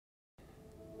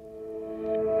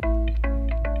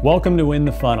Welcome to In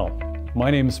the Funnel. My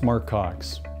name is Mark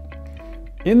Cox.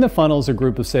 In the Funnel is a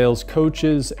group of sales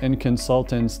coaches and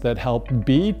consultants that help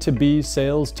B2B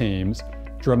sales teams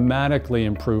dramatically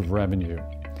improve revenue.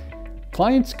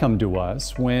 Clients come to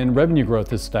us when revenue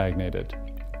growth is stagnated,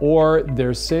 or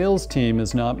their sales team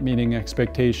is not meeting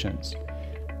expectations,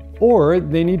 or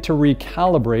they need to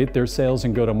recalibrate their sales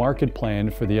and go-to-market plan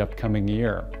for the upcoming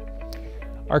year.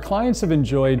 Our clients have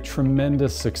enjoyed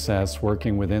tremendous success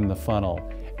working within the funnel,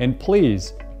 and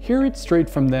please hear it straight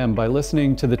from them by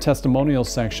listening to the testimonial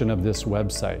section of this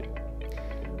website.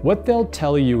 What they'll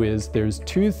tell you is there's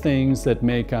two things that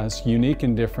make us unique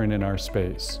and different in our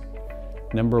space.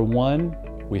 Number one,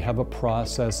 we have a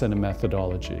process and a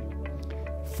methodology.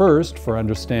 First, for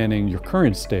understanding your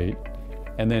current state,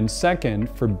 and then second,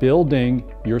 for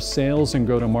building your sales and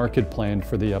go-to-market plan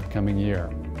for the upcoming year.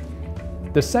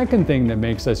 The second thing that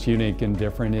makes us unique and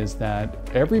different is that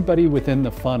everybody within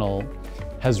the funnel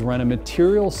has run a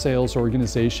material sales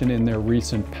organization in their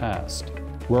recent past.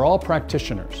 We're all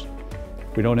practitioners.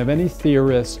 We don't have any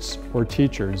theorists or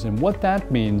teachers, and what that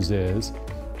means is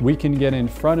we can get in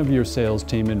front of your sales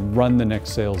team and run the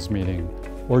next sales meeting,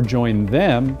 or join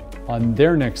them on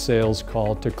their next sales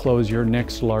call to close your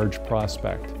next large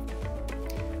prospect.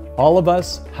 All of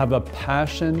us have a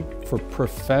passion for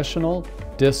professional,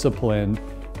 disciplined,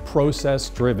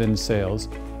 process-driven sales,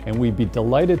 and we'd be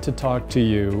delighted to talk to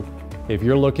you if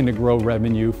you're looking to grow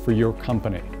revenue for your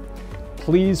company.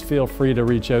 Please feel free to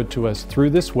reach out to us through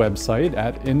this website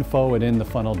at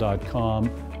info@inthefunnel.com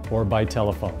or by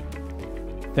telephone.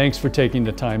 Thanks for taking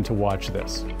the time to watch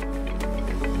this.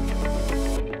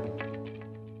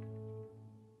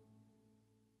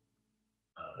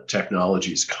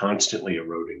 Technology is constantly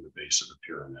eroding the base of the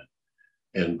pyramid.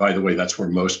 And by the way, that's where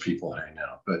most people hang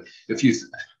out. But if you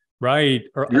right,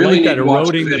 or really like that,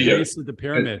 eroding the video, base of the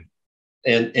pyramid.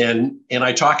 And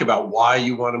I talk about why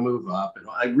you want to move up, and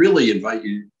I really invite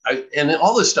you. And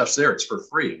all this stuff's there; it's for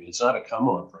free. I mean, it's not a come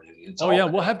on for anything. It's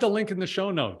we'll have the link in the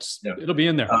show notes. Yeah. It'll be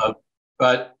in there.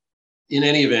 But in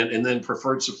any event, and then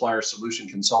preferred supplier solution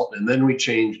consultant, and then we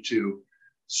change to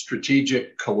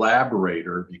strategic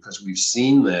collaborator because we've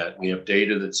seen that we have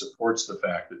data that supports the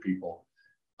fact that people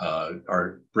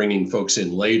are bringing folks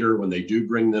in later when they do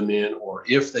bring them in, or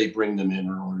if they bring them in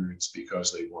earlier, it's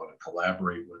because they want to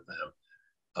collaborate with them.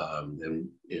 And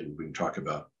we can talk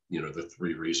about, the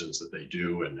three reasons that they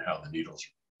do and how the needle's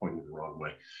pointing the wrong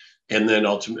way. And then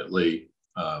ultimately,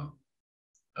 a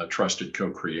trusted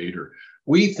co-creator.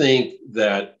 We think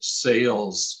that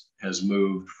sales has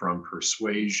moved from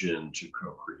persuasion to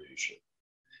co-creation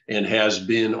and has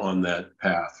been on that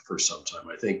path for some time.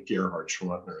 I think Gerhard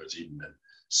Schroeder has even been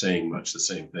saying much the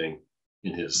same thing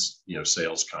in his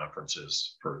sales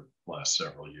conferences for the last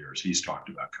several years. He's talked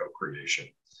about co-creation.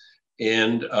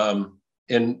 And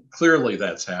clearly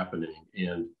that's happening,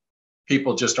 and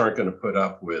people just aren't going to put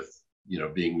up with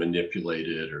being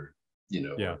manipulated or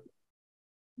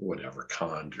whatever,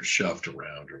 conned or shoved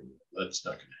around, or that's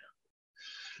not going to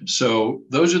happen. So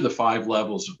those are the 5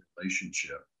 levels of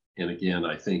relationship, and again,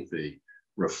 I think they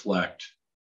reflect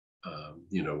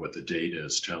what the data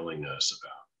is telling us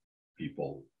about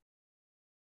people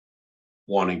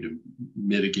wanting to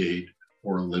mitigate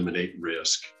or eliminate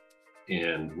risk,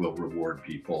 and will reward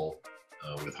people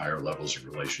with higher levels of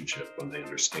relationship when they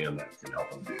understand that can help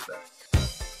them do that.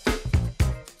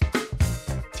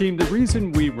 Team, the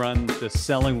reason we run the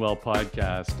Selling Well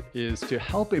podcast is to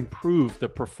help improve the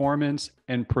performance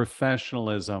and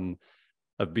professionalism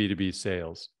of B2B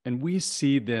sales. And we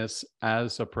see this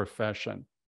as a profession.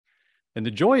 And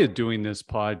the joy of doing this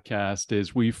podcast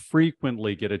is we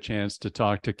frequently get a chance to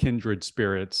talk to kindred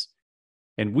spirits.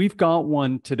 And we've got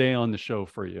one today on the show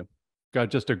for you. Got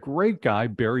just a great guy,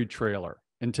 Barry Traylor.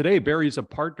 And today, Barry's a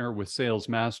partner with Sales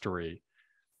Mastery.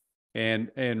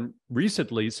 And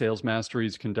recently, Sales Mastery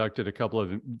has conducted a couple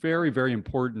of very, very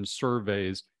important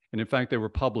surveys. And in fact, they were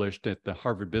published at the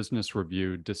Harvard Business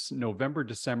Review,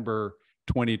 November-December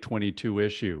 2022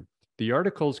 issue. The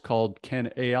article is called,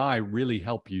 "Can AI Really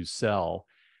Help You Sell?"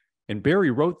 And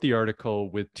Barry wrote the article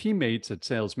with teammates at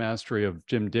Sales Mastery of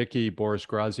Jim Dickey, Boris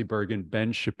Graziberg, and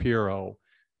Ben Shapiro,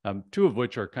 2 of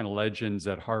which are kind of legends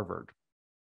at Harvard.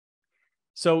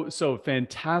 So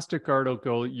fantastic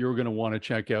article you're going to want to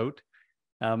check out.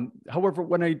 However,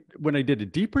 when I did a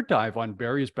deeper dive on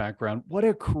Barry's background, what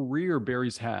a career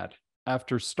Barry's had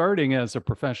after starting as a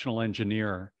professional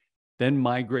engineer, then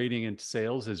migrating into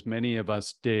sales, as many of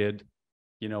us did,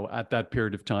 at that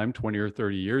period of time, 20 or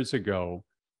 30 years ago.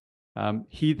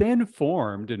 He then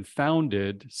formed and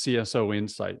founded CSO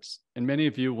Insights. And many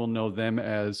of you will know them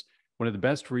as one of the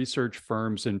best research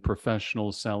firms in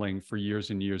professional selling for years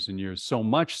and years and years, so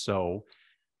much so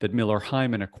that Miller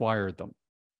Heiman acquired them.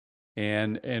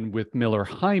 And with Miller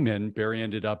Heiman, Barry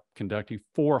ended up conducting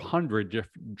 400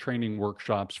 different training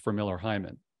workshops for Miller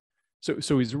Heiman.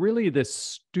 So he's really this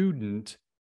student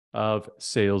of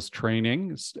sales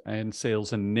training and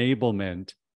sales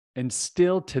enablement, and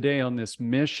still today on this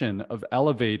mission of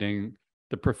elevating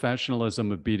the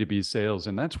professionalism of B2B sales.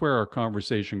 And that's where our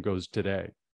conversation goes today.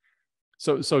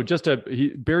 So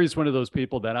Barry's one of those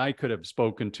people that I could have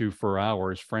spoken to for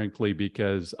hours, frankly,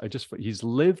 because he's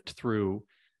lived through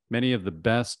many of the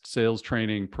best sales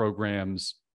training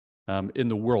programs in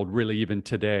the world, really, even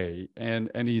today.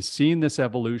 And he's seen this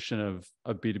evolution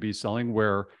of B2B selling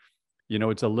where,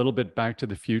 it's a little bit back to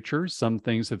the future. Some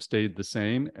things have stayed the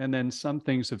same, and then some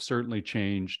things have certainly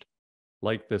changed,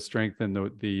 like the strength and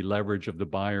the leverage of the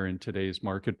buyer in today's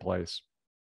marketplace.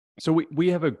 So we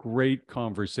have a great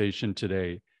conversation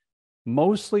today,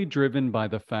 mostly driven by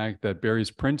the fact that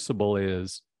Barry's principle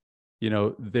is,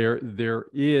 there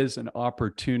is an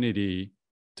opportunity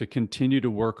to continue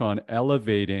to work on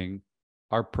elevating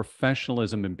our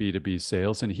professionalism in B2B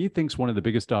sales. And he thinks one of the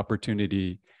biggest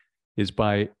opportunity is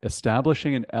by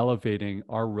establishing and elevating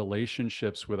our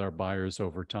relationships with our buyers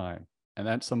over time. And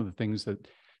that's some of the things that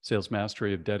Sales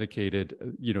Mastery have dedicated,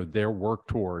 their work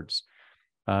towards.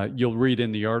 You'll read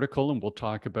in the article, and we'll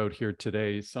talk about here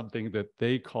today, something that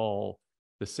they call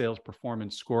the Sales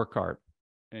Performance Scorecard.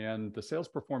 And the Sales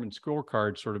Performance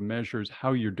Scorecard sort of measures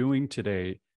how you're doing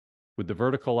today with the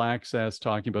vertical axis,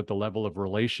 talking about the level of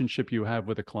relationship you have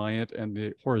with a client, and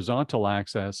the horizontal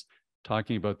axis,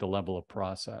 talking about the level of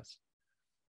process.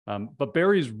 But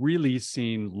Barry's really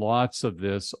seen lots of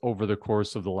this over the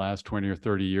course of the last 20 or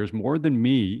 30 years, more than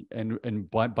me. And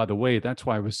by the way, that's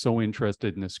why I was so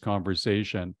interested in this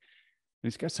conversation. And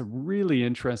he's got some really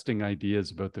interesting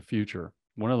ideas about the future.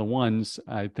 One of the ones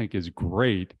I think is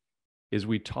great is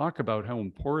we talk about how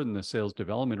important the sales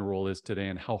development role is today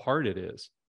and how hard it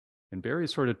is. And Barry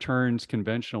sort of turns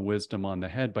conventional wisdom on the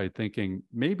head by thinking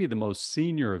maybe the most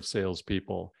senior of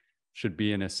salespeople should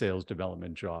be in a sales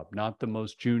development job, not the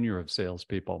most junior of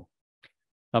salespeople.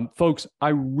 Folks,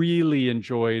 I really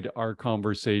enjoyed our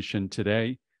conversation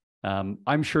today.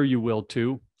 I'm sure you will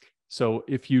too. So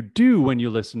if you do, when you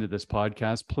listen to this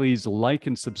podcast, please like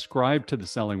and subscribe to the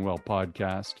Selling Well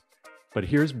podcast. But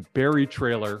here's Barry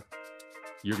Traylor.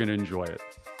 You're going to enjoy it.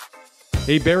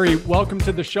 Hey, Barry, welcome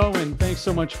to the show, and thanks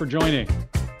so much for joining.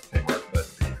 Hey, Mark, glad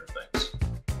to be here.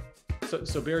 Thanks.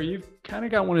 So Barry, you've kind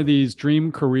of got one of these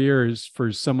dream careers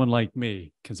for someone like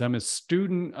me, because I'm a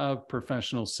student of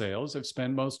professional sales. I've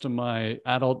spent most of my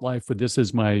adult life with this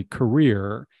as my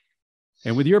career.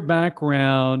 And with your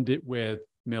background with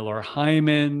Miller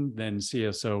Heiman, then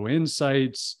CSO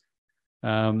Insights,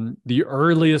 the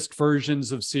earliest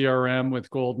versions of CRM with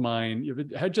Goldmine,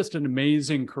 you've had just an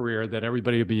amazing career that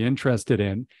everybody would be interested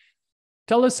in.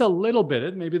 Tell us a little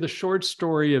bit, maybe the short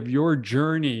story of your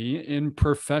journey in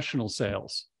professional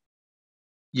sales.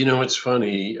 It's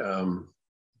funny.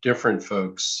 Different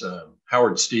folks.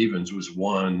 Howard Stevens was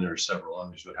one. There are several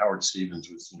others, but Howard Stevens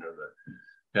was, the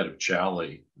head of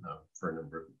Chally for a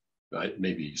number of.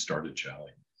 Maybe he started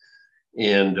Chally,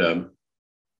 and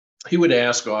he would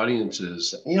ask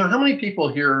audiences, how many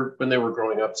people here when they were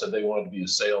growing up said they wanted to be a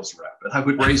sales rep? And I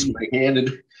would raise my hand, and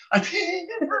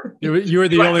you were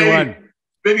the only one.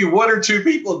 Maybe one or two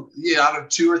people, out of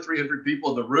 200 or 300 people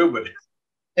in the room.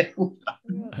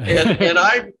 And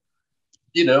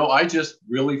I just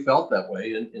really felt that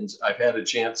way. And I've had a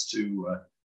chance to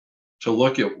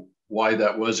look at why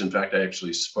that was. In fact, I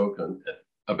actually spoke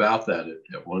about that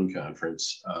at one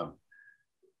conference.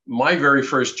 My very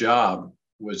first job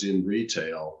was in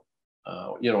retail,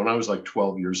 when I was like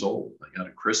 12 years old. I got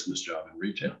a Christmas job in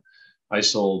retail. I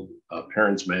sold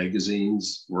parents'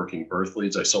 magazines, working birth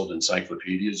leads. I sold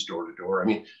encyclopedias door to door.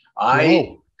 And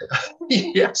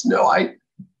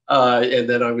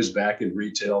then I was back in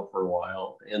retail for a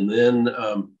while. And then,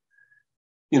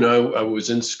 I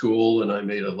was in school and I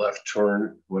made a left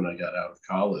turn when I got out of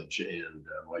college. And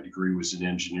my degree was in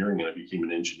engineering, and I became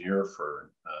an engineer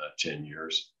for 10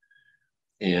 years.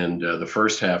 And the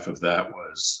first half of that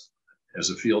was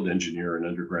as a field engineer in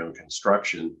underground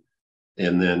construction,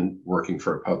 and then working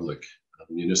for a public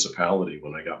municipality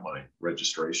when I got my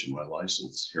registration, my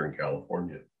license here in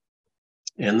California.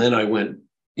 And then I went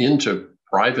into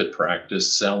private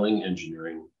practice selling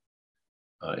engineering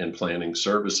and planning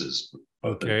services,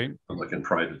 both in public and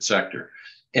private sector.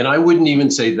 And I wouldn't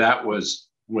even say that was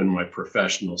when my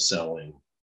professional selling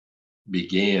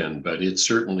began, but it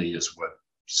certainly is what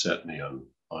set me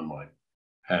on my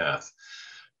path.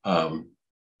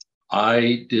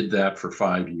 I did that for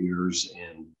 5 years,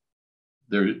 and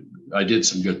I did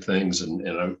some good things,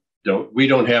 and we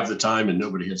don't have the time, and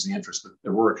nobody has the interest, but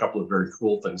there were a couple of very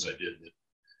cool things I did that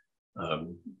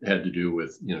had to do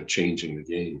with, changing the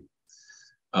game.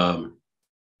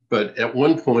 But at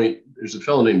one point, there's a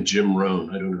fellow named Jim Rohn.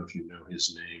 I don't know if you know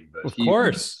his name, but of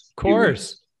course. He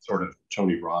was sort of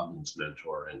Tony Robbins'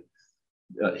 mentor, and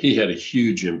he had a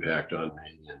huge impact on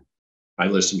me. And I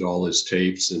listened to all his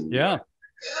tapes, and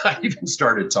I even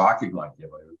started talking like him.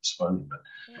 It was funny,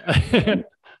 but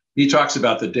he talks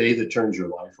about the day that turns your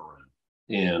life around,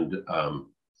 and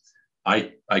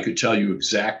I could tell you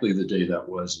exactly the day that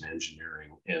was in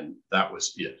engineering, and that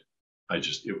was it.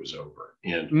 It was over,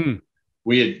 and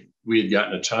we had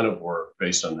gotten a ton of work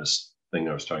based on this thing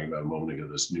I was talking about a moment ago,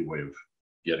 this new way of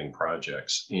getting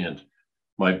projects. And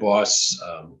my boss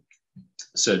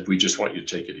said, "We just want you to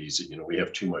take it easy. We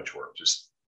have too much work. Just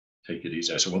take it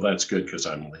easy." I said, "Well, that's good, because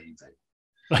I'm leaving.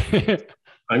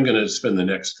 I'm going to spend the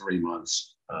next 3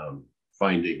 months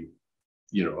finding,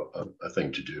 a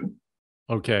thing to do."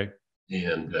 Okay.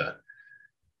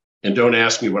 And don't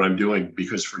ask me what I'm doing,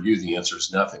 because for you, the answer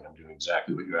is nothing. I'm doing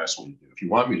exactly what you asked me to do. If you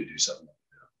want me to do something,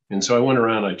 and so I went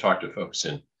around. I talked to folks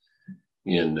in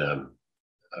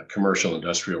commercial,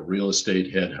 industrial, real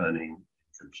estate, headhunting,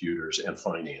 computers, and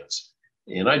finance.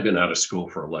 And I'd been out of school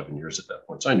for 11 years at that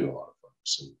point, so I knew a lot of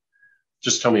folks. And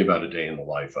just tell me about a day in the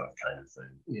life of kind of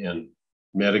thing. And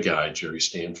met a guy, Jerry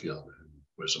Stanfield,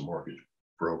 who was a mortgage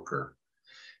broker,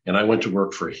 and I went to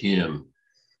work for him.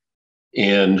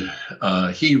 And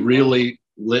he really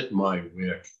lit my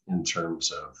wick in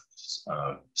terms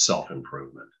of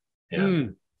self-improvement.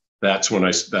 And that's when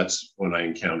I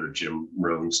encountered Jim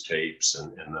Rohn's tapes,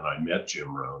 and then I met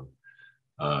Jim Rohn.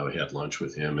 I had lunch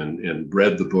with him and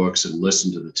read the books and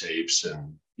listened to the tapes,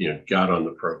 and got on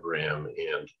the program,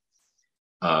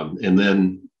 and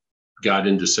then got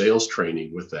into sales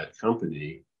training with that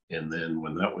company. And then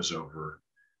when that was over,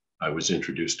 I was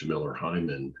introduced to Miller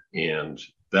Heiman, and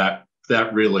that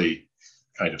really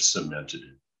kind of cemented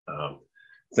it.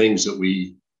 Things that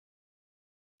we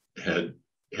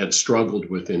had struggled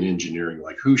with in engineering,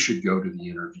 like who should go to the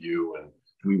interview, and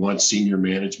do we want senior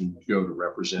management to go to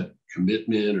represent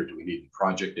commitment, or do we need a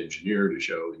project engineer to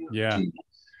show the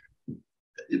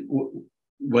team?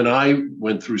 When I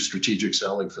went through strategic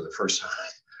selling for the first time,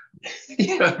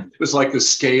 it was like the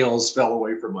scales fell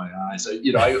away from my eyes.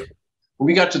 When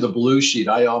we got to the blue sheet,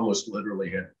 I almost literally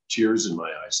had tears in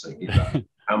my eyes thinking about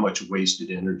how much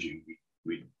wasted energy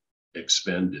we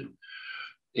expended.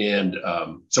 And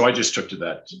so I just took to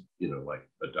that, like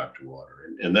a duck to water.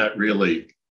 And that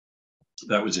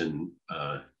was in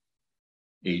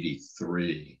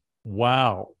 83.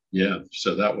 Wow. Yeah.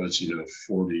 So that was,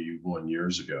 41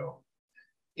 years ago.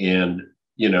 And,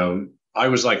 I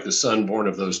was like the son born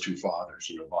of those two fathers,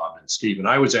 Bob and Steve. And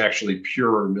I was actually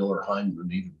pure Miller Heiman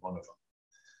than either one of them.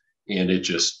 And it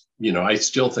just, I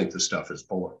still think the stuff is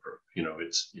bulletproof.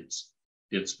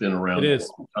 It's been around a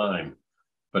long time.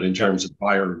 But in terms of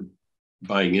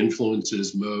buying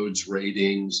influences, modes,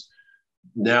 ratings,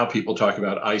 now people talk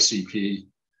about ICP,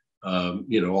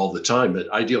 all the time. But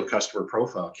ideal customer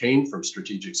profile came from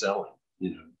strategic selling.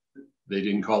 They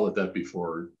didn't call it that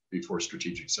before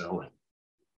strategic selling.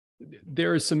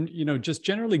 There are some, just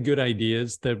generally good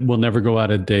ideas that will never go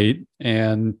out of date.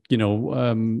 And,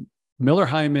 Miller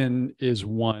Heiman is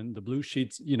one. The blue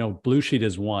sheet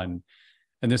is one.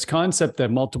 And this concept that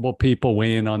multiple people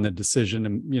weigh in on the decision,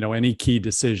 and, any key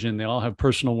decision, they all have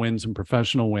personal wins and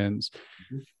professional wins.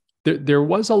 Mm-hmm. There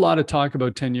was a lot of talk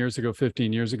about 10 years ago,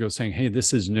 15 years ago, saying, hey,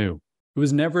 this is new. It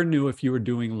was never new if you were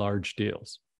doing large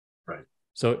deals. Right.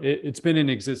 So it's been in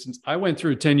existence. I went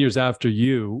through 10 years after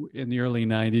you in the early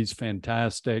 90s.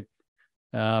 Fantastic.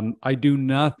 I do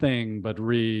nothing but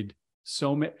read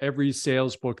every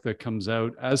sales book that comes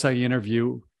out as I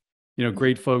interview,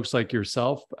 great folks like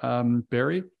yourself,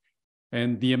 Barry,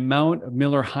 and the amount of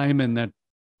Miller Heiman that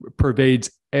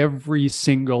pervades every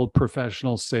single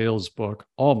professional sales book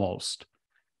almost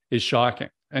is shocking.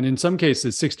 And in some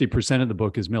cases, 60% of the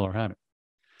book is Miller Heiman.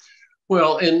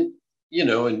 Well, and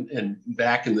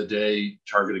back in the day,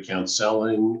 target account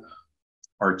selling,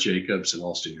 Art Jacobs and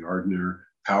Alston Gardner,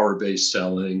 power-based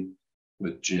selling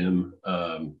with Jim,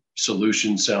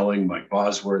 solution selling, Mike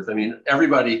Bosworth. I mean,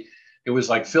 everybody, it was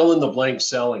like fill in the blank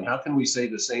selling. How can we say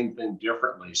the same thing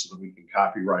differently so that we can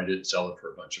copyright it, sell it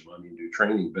for a bunch of money and do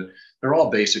training? But they're all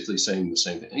basically saying the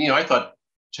same thing. I thought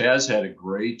Taz had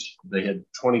they had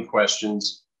 20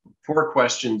 questions, 4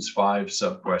 questions, 5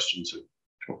 sub-questions.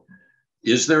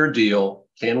 Is there a deal?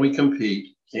 Can we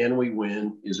compete? Can we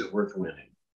win? Is it worth winning?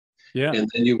 Yeah. And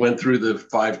then you went through the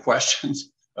 5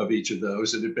 questions. of each of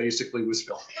those, and it basically was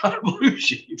filled out a blue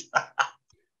sheet.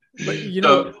 But you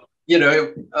know,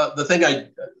 the thing I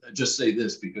just say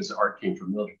this because Art came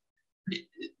from Miller.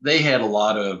 They had a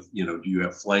lot of, do you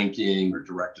have flanking or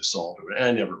direct assault?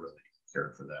 I never really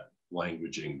cared for that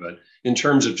languaging, but in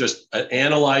terms of just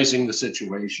analyzing the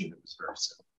situation, it was very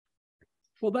simple.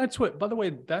 well, by the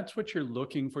way, that's what you're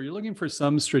looking for. You're looking for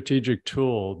some strategic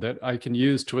tool that I can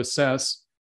use to assess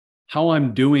how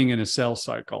I'm doing in a sales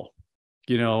cycle,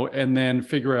 and then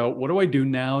figure out what do I do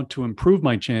now to improve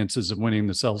my chances of winning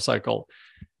the sales cycle.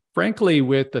 Frankly,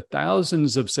 with the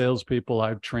thousands of salespeople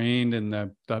I've trained and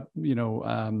the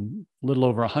little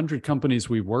over 100 companies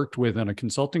we worked with on a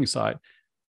consulting side,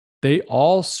 they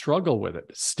all struggle with it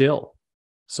still.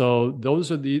 So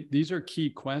these are key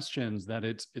questions that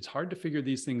it's hard to figure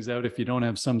these things out if you don't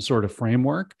have some sort of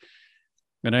framework.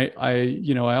 And I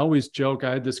always joke,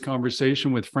 I had this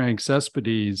conversation with Frank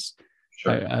Cespedes,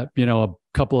 Sure. a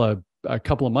couple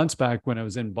of months back when I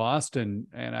was in Boston,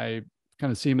 and I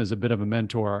kind of see him as a bit of a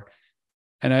mentor.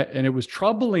 And it was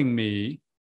troubling me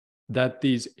that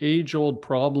these age-old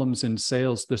problems in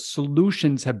sales, the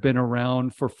solutions have been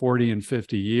around for 40 and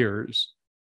 50 years.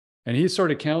 And he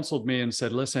sort of counseled me and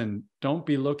said, listen, don't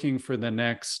be looking for the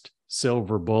next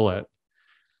silver bullet.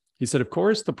 He said, of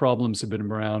course, the problems have been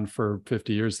around for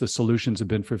 50 years. The solutions have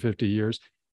been for 50 years.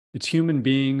 It's human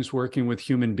beings working with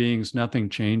human beings. Nothing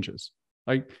changes.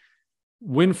 Like,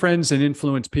 Win Friends and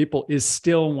Influence People is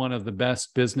still one of the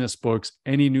best business books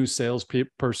any new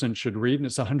salesperson should read, and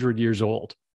it's 100 years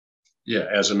old. Yeah,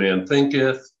 As a Man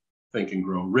Thinketh, Think and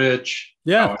Grow Rich.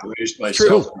 Yeah, How I Raised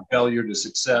Myself from Failure to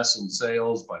Success in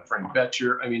Sales by Frank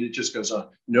Betcher. I mean, it just goes on.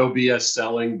 No BS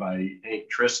Selling by Hank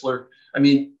Tristler. I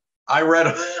mean, I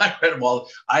read them all.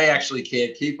 I actually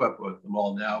can't keep up with them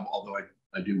all now, although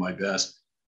I do my best.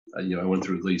 I went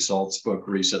through Lee Salt's book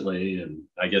recently, and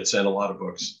I get sent a lot of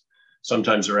books.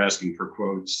 Sometimes they're asking for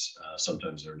quotes,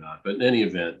 sometimes they're not. But in any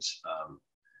event,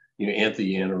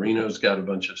 Anthony Iannarino's got a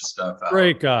bunch of stuff out.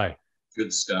 Great guy.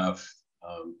 Good stuff.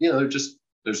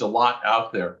 There's a lot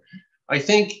out there. I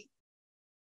think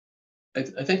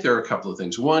there are a couple of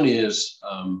things. One is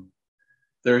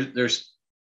there's,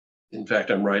 in fact,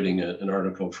 I'm writing an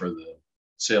article for the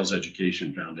Sales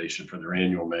Education Foundation for their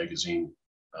annual magazine.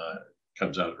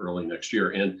 Comes out early next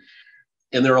year.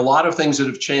 And there are a lot of things that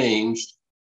have changed,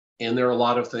 and there are a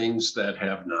lot of things that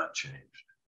have not changed.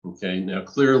 Okay, now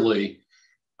clearly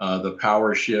the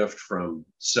power shift from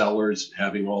sellers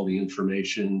having all the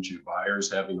information to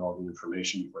buyers having all the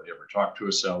information before they ever talk to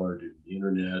a seller, to the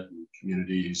internet and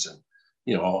communities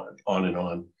and on and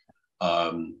on.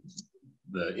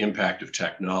 The impact of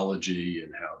technology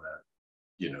and how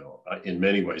that, in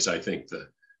many ways, I think the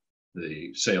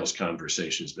sales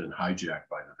conversation has been hijacked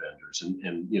by the vendors,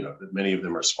 and many of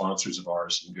them are sponsors of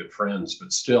ours and good friends,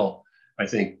 but still, I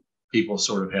think people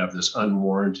sort of have this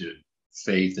unwarranted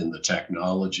faith in the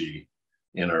technology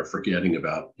and are forgetting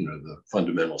about, the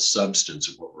fundamental substance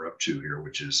of what we're up to here,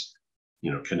 which is,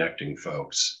 connecting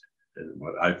folks and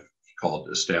what I've called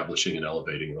establishing and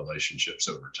elevating relationships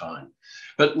over time.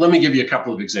 But let me give you a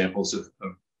couple of examples of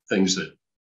things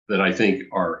that I think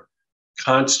are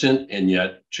constant and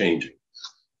yet changing.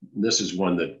 This is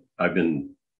one that I've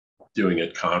been doing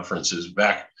at conferences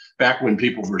back when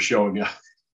people were showing up.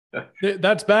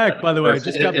 That's back, by the way.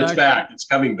 It's back. It's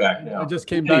coming back now. I just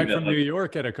came back from New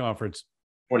York at a conference.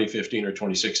 2015 or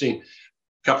 2016.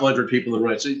 A couple hundred people in the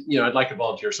room. I said, I'd like to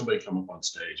volunteer. Somebody come up on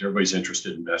stage. Everybody's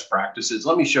interested in best practices.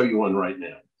 Let me show you one right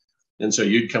now. And so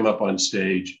you'd come up on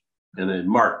stage, and then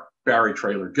Mark, Barry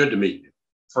Trailer, good to meet you.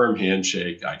 Firm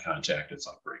handshake, eye contact. It's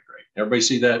like, great. Everybody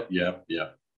see that? Yeah.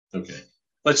 Okay.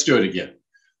 Let's do it again.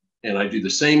 And I do the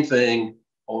same thing,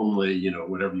 only,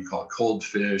 whatever you call it, cold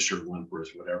fish or Wentworth,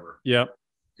 whatever. Yep.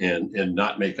 And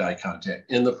not make eye contact.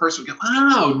 And the person would go,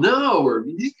 oh, no, or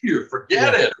you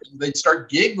forget it. They'd start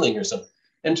giggling or something.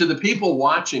 And to the people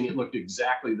watching, it looked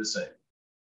exactly the same.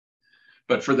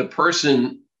 But for the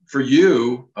person, for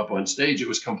you up on stage, it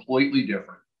was completely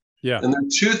different. Yeah. And there are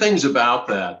two things about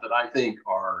that I think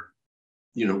are,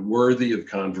 worthy of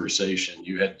conversation.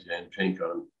 You had Dan Pink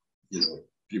on, a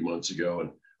few months ago, and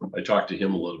I talked to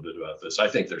him a little bit about this. I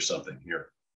think there's something here.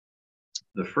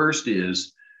 The first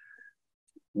is,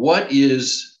 what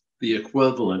is the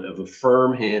equivalent of a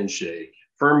firm handshake,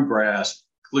 firm grasp,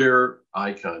 clear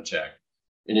eye contact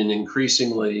in an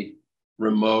increasingly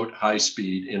remote,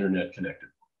 high-speed, internet-connected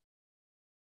world?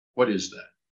 What is that?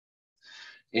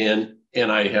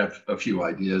 And I have a few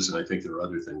ideas, and I think there are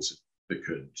other things that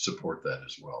could support that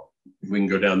as well. We can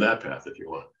go down that path if you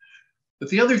want. But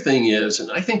the other thing is,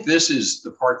 and I think this is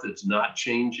the part that's not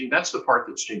changing. That's the part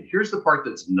that's changing. Here's the part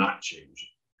that's not changing.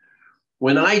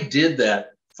 when I did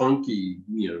that funky,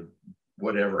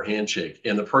 whatever handshake,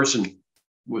 and the person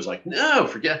was like, no,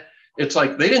 forget. It's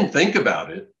like they didn't think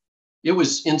about it. It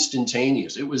was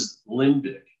instantaneous. It was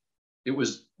limbic. It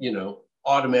was,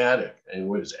 automatic. And it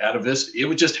was atavistic. It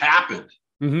would just happen.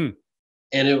 Mm-hmm.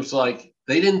 And it was like,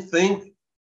 they didn't think,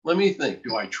 let me think,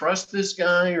 do I trust this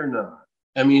guy or not?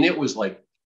 I mean, it was like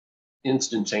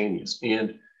instantaneous.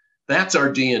 And that's our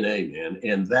DNA, man.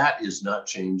 And that is not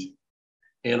changing.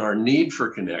 And our need for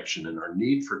connection and our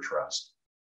need for trust.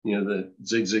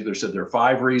 Zig Ziglar said there are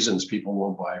 5 reasons people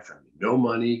won't buy from you: no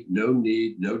money, no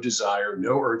need, no desire,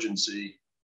 no urgency,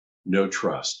 no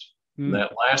trust. And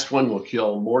that last one will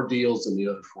kill more deals than the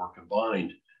other 4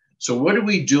 combined. So what are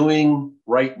we doing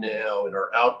right now in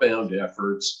our outbound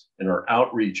efforts and our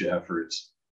outreach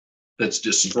efforts that's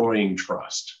destroying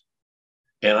trust?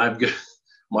 And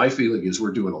my feeling is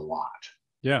we're doing a lot.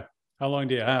 Yeah. How long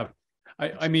do you have?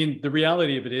 I mean, the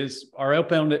reality of it is our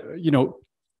outbound,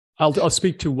 I'll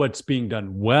speak to what's being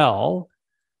done well.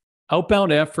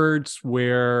 Outbound efforts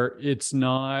where it's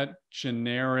not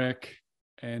generic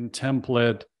and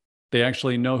template. They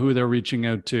actually know who they're reaching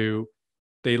out to.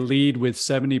 They lead with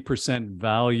 70%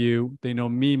 value. They know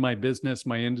me, my business,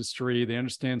 my industry. They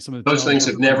understand some of the those things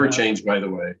have never changed, by the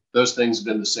way. Those things have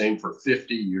been the same for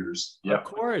 50 years. Yeah, of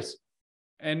course.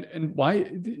 And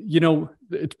why,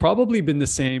 it's probably been the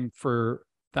same for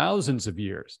thousands of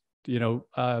years.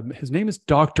 His name is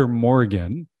Dr.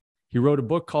 Morgan. He wrote a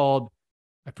book called,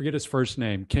 I forget his first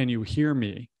name, Can You Hear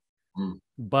Me?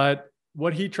 But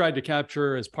what he tried to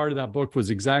capture as part of that book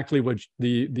was exactly what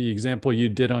the example you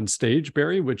did on stage,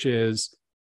 Barry, which is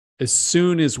as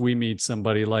soon as we meet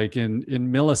somebody, like in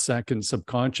milliseconds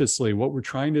subconsciously, what we're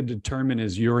trying to determine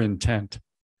is your intent.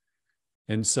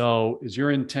 And so is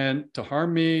your intent to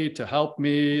harm me, to help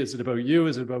me? Is it about you?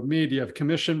 Is it about me? Do you have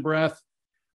commission breath?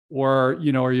 Or,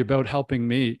 are you about helping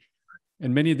me?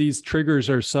 And many of these triggers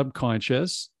are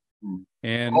subconscious.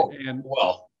 And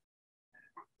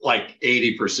like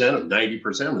 80% of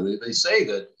 90%. They say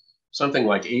that something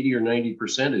like 80 or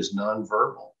 90% is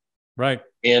nonverbal. Right.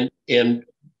 And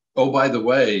oh, by the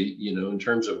way, in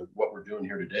terms of what we're doing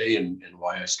here today and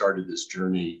why I started this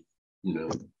journey,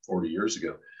 40 years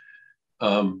ago,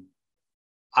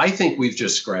 I think we've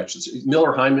just scratched this.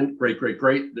 Miller Heiman,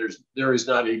 great. There is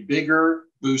not a bigger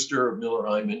booster of Miller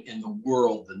Heiman in the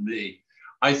world than me.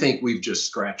 I think we've just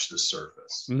scratched the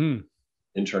surface.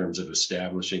 In terms of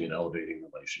establishing and elevating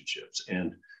relationships,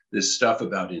 and this stuff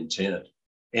about intent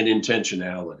and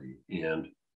intentionality and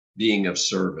being of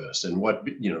service, and what,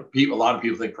 a lot of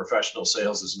people think professional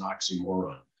sales is an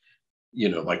oxymoron,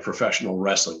 like professional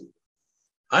wrestling.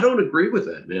 I don't agree with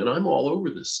that, man. I'm all over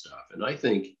this stuff. And I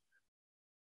think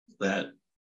that,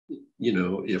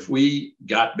 if we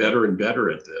got better and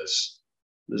better at this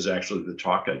is actually the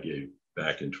talk I gave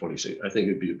back in 2016. I think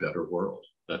it'd be a better world.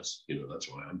 That's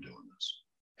why I'm doing this.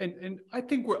 And I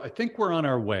think we're on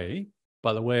our way.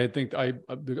 By the way, I think a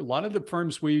lot of the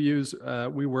firms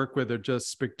we work with are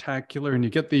just spectacular, and you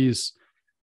get these,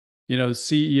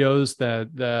 CEOs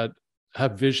that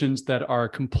have visions that are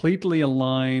completely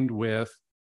aligned with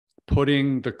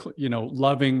putting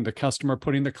loving the customer,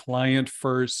 putting the client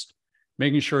first,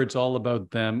 making sure it's all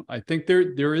about them. I think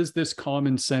there is this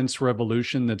common sense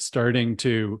revolution that's starting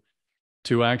to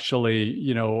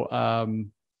actually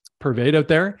pervade out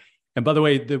there. And by the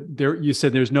way, you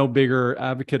said there's no bigger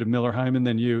advocate of Miller Heiman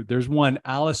than you. There's one,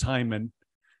 Alice Heiman,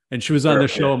 and she was on the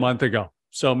show a month ago.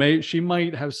 So she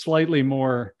might have slightly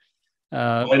more.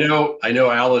 I know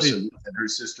Alice and her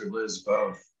sister Liz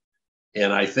both,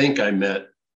 and I think I met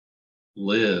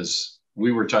Liz.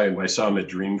 We were talking. I saw him at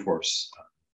Dreamforce.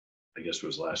 I guess it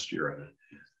was last year.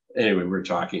 Anyway, we were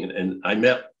talking, and I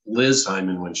met Liz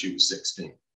Heiman when she was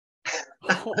 16.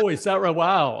 Oh, is that right?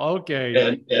 Wow.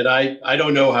 Okay. And I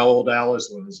don't know how old Alice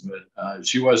was, but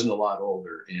she wasn't a lot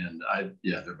older. And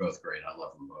they're both great. I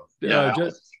love them both.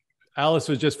 Yeah. Alice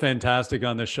was just fantastic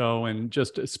on the show, and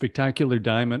just a spectacular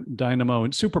dynamo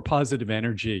and super positive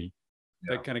energy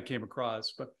that kind of came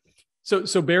across. But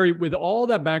so Barry, with all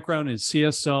that background in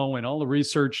CSO and all the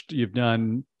research you've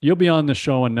done, you'll be on the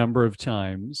show a number of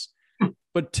times.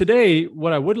 But today,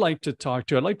 what I would like to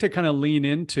I'd like to kind of lean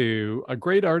into a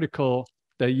great article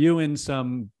that you and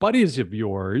some buddies of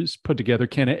yours put together.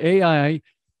 Can AI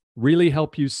really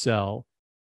help you sell?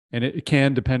 And it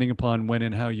can, depending upon when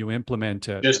and how you implement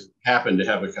it. Just happen to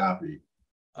have a copy.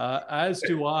 As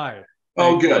do I.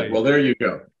 Oh, good. Well, there you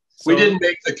go. So, we didn't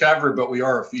make the cover, but we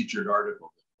are a featured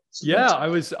article. So I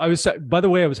was, by the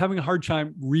way, I was having a hard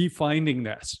time refinding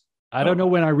this. I don't know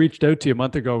when I reached out to you a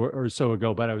month ago or so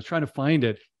ago, but I was trying to find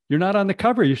it. You're not on the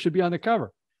cover. You should be on the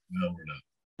cover. No, we're not.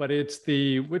 but it's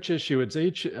which issue? It's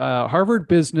Harvard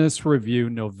Business Review,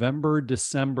 November,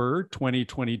 December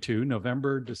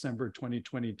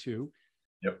 2022.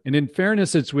 Yep. And in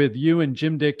fairness, it's with you and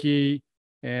Jim Dickey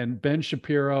and Ben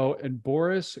Shapiro and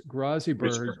Boris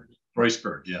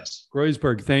Groisberg. Yes.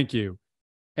 Groisberg, thank you.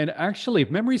 And actually,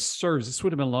 if memory serves, this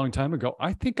would have been a long time ago.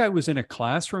 I think I was in a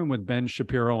classroom with Ben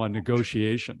Shapiro on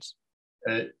negotiations.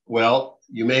 Well,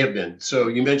 you may have been. So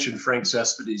you mentioned Frank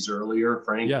Cespedes earlier.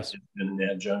 Frank Yes. has been an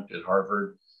adjunct at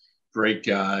Harvard. Great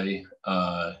guy.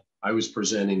 I was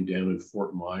presenting down in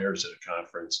Fort Myers at a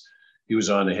conference. He was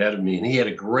on ahead of me, and he had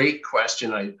a great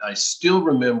question. I still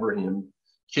remember him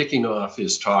kicking off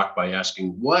his talk by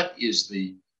asking, what is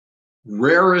the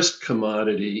rarest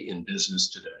commodity in business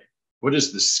today? What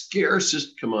is the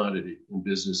scarcest commodity in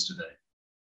business today?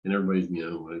 And everybody,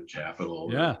 capital,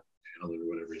 yeah, or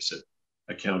whatever he said,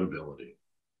 accountability.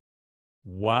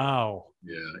 Wow.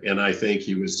 Yeah, and I think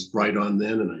he was right on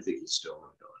then, and I think he's still right on.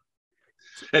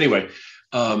 Anyway,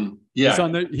 yeah,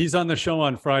 he's on the show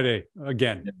on Friday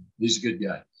again. Yeah, he's a good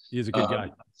guy. He's a good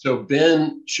guy. So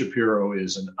Ben Shapiro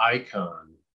is an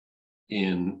icon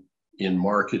in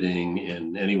marketing,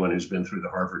 and anyone who's been through the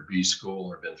Harvard B School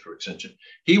or been through Extension.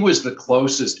 He was the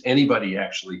closest anybody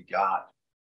actually got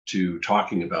to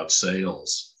talking about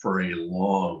sales for a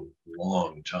long,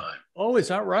 long time. Oh, is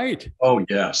that right? Oh,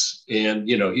 yes. And,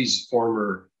 he's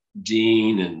former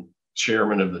dean and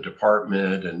chairman of the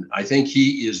department. And I think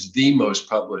he is the most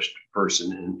published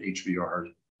person in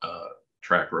HBR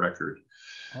track record.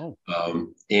 Oh.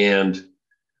 And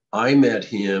I met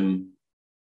him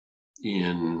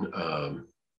in, I'm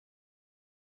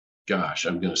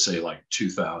going to say like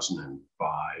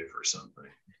 2005 or something.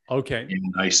 Okay.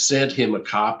 And I sent him a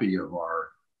copy of our,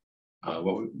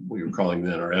 what we were calling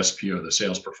then our SPO, the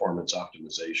Sales Performance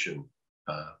Optimization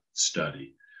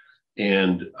study.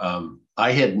 And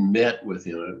I had met with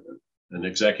him, an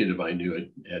executive I knew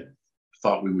had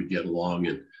thought we would get along.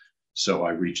 And so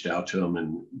I reached out to him.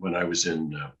 And when I was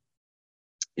in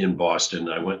Boston,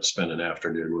 I went and spent an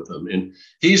afternoon with him. And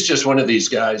he's just one of these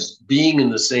guys, being in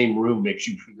the same room makes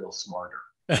you feel smarter.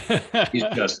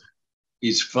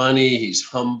 He's funny, he's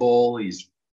humble, he's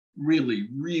really,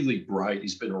 really bright.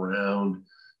 He's been around.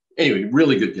 Anyway,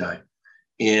 really good guy.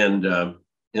 And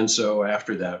so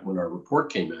after that, when our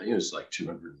report came out, it was like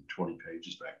 220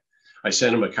 pages back. I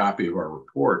sent him a copy of our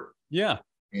report. Yeah.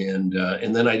 And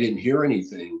then I didn't hear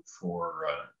anything for,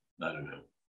 I don't know,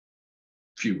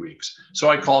 a few weeks.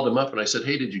 So I called him up and I said,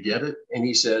 hey, did you get it? And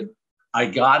he said, I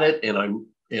got it. And I'm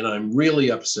really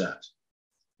upset.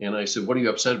 And I said, what are you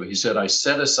upset about? He said, I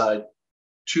set aside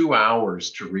 2 hours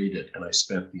to read it, and I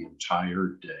spent the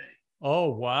entire day.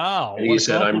 Oh, wow. And he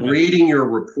said, I'm reading your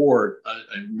report. I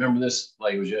remember this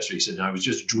like it was yesterday. He said, I was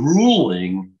just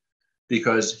drooling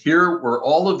because here were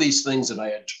all of these things that I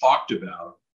had talked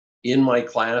about in my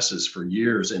classes for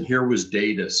years, and here was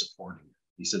data supporting it.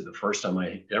 He said, the first time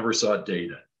I ever saw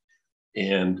data.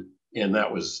 And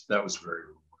that was very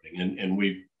rewarding. And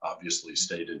we've obviously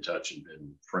stayed in touch and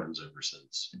been friends ever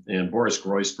since. And Boris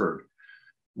Groisberg,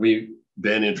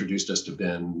 Ben introduced us to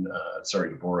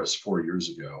Boris 4 years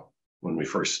ago when we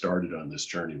first started on this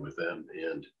journey with them.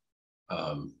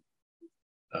 And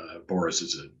Boris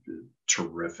is a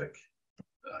terrific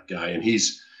guy. And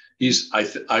I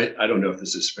don't know if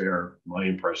this is fair, my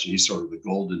impression, he's sort of the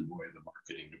golden boy of the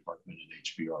marketing department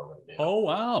in HBR right now. Oh,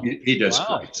 wow. He does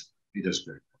great. He does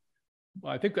great.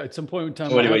 Well, I think at some point in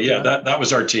time. So anyway, that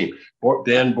was our team.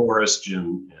 Ben, Boris,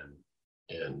 Jim,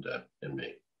 and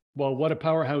me. Well, what a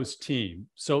powerhouse team.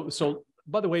 So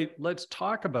by the way, let's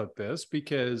talk about this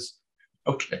because,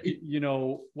 okay,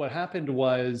 what happened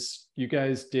was you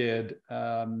guys did,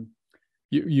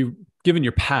 you given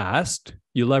your past,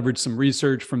 you leveraged some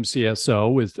research from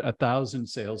CSO with 1,000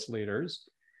 sales leaders,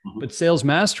 but Sales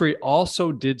Mastery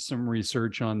also did some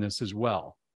research on this as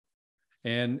well.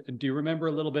 And do you remember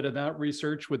a little bit of that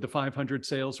research with the 500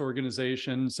 sales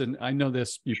organizations? And I know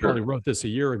this, you probably wrote this a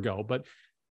year ago, but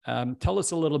tell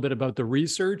us a little bit about the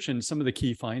research and some of the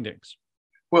key findings.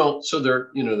 Well, so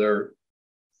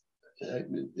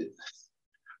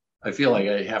I feel like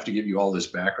I have to give you all this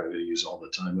background. I'm going to use all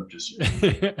the time up just.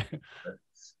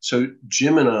 So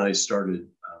Jim and I started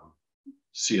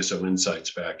CSO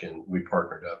Insights back, and we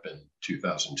partnered up in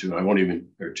 2002.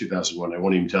 2001. I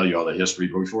won't even tell you all the history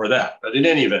before that. But in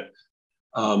any event,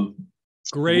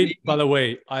 great. By the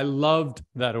way, I loved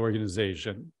that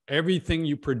organization. Everything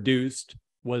you produced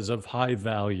was of high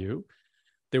value.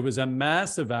 There was a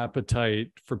massive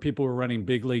appetite for people who were running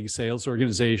big league sales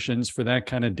organizations for that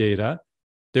kind of data.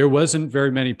 There wasn't very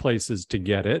many places to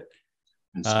get it.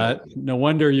 No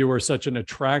wonder you were such an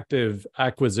attractive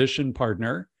acquisition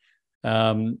partner.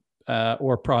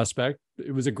 or prospect.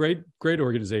 It was a great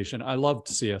organization. I loved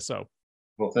CSO.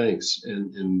 Well, thanks.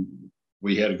 And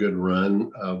we had a good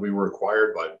run. We were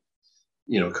acquired by,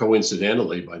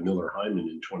 coincidentally by Miller Heiman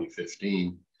in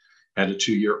 2015, had a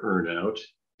 2-year earnout.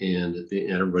 And at the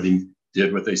end, everybody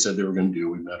did what they said they were going to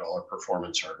do. We met all our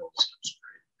performance hurdles. It was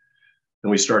great.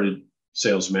 And we started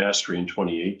Sales Mastery in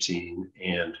 2018.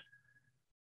 And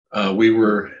we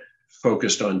were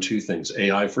focused on 2 things: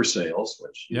 AI for sales,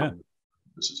 which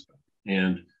this is,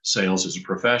 and sales as a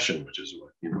profession, which is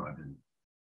what I've been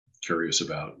curious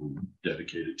about and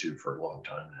dedicated to for a long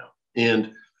time now.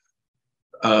 And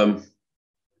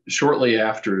shortly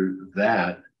after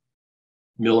that,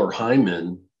 Miller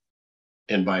Heiman,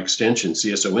 and by extension,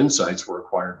 CSO Insights, were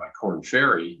acquired by Korn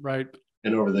Ferry. Right.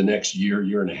 And over the next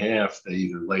year and a half, they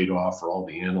either laid off or all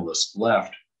the analysts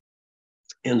left.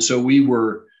 And so we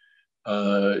were,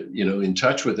 in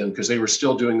touch with them because they were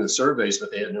still doing the surveys,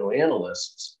 but they had no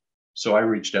analysts. So I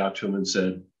reached out to them and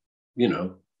said,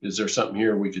 is there something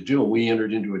here we could do? And we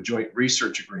entered into a joint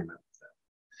research agreement with them.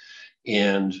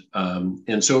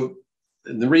 And so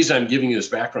the reason I'm giving you this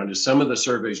background is some of the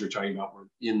surveys you're talking about were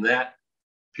in that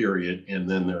period, and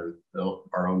then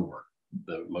our own work,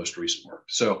 the most recent work.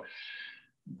 So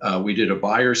we did a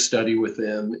buyer study with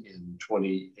them in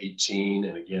 2018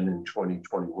 and again in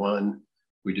 2021.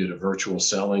 We did a virtual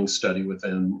selling study with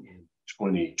them in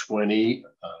 2020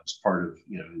 as part of,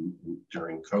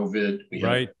 during COVID.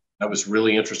 That was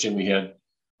really interesting.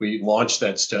 We launched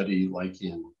that study like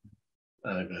in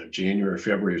January,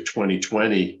 February of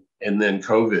 2020, and then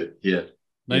COVID hit.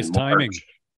 Nice timing.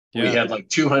 Yeah. We had like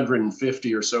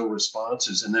 250 or so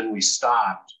responses, and then we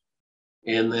stopped.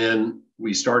 And then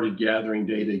we started gathering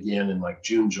data again in like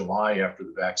June, July, after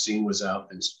the vaccine was out,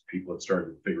 and people had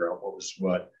started to figure out what was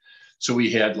what. So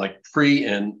we had like pre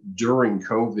and during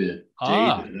COVID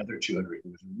data, another 200. It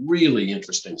was really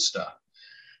interesting stuff.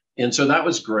 And so that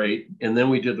was great. And then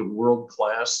we did the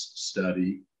world-class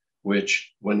study,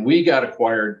 which when we got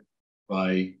acquired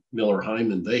by Miller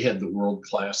Heiman, they had the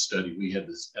world-class study. We had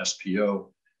this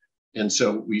SPO. And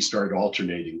so we started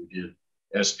alternating. We did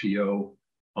SPO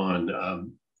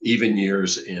on even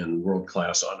years and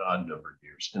world-class on odd-numbered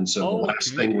years. And so the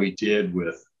last thing we did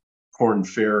with Korn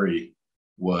Ferry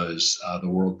was the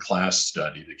world-class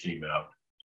study that came out.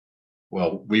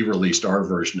 Well, we released our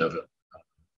version of it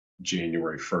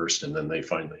January 1st, and then they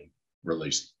finally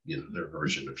released their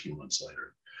version a few months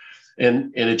later.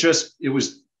 And it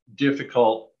was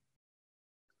difficult,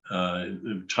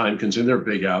 time consuming. They're a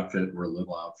big outfit, we're a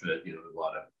little outfit, a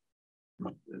lot of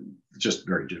just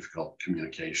very difficult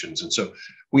communications. And so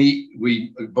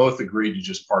we both agreed to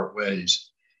just part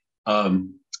ways.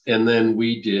 And then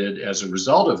we did, as a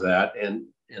result of that, and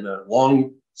in a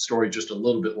long story, just a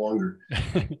little bit longer,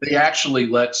 they actually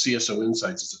let CSO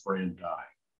Insights as a brand die.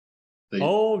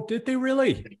 Did they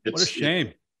really? What a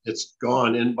shame. It's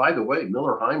gone. And by the way,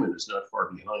 Miller Heiman is not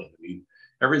far behind. I mean,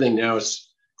 everything now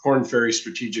is Korn Ferry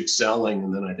strategic selling,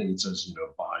 and then I think it says,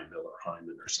 by Miller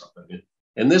Heiman or something.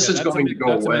 And this is going to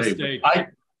go away. I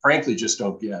frankly just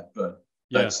don't get, but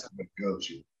that's how it goes.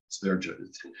 It's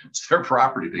their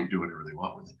property. They can do whatever they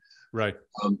want with it. Right.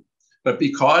 But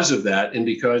because of that, and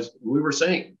because we were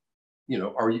saying,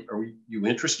 are you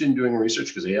interested in doing research?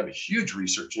 Because they have a huge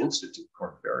research institute,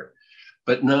 Korn Ferry,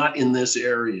 but not in this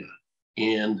area.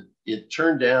 And it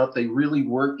turned out they really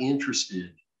weren't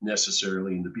interested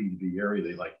necessarily in the B2B area.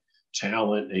 They like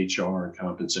talent, HR, and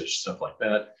compensation, stuff like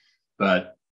that.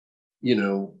 But,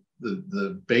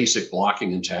 the basic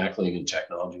blocking and tackling and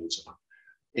technology and so on.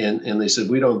 And they said,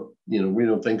 we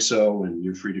don't think so, and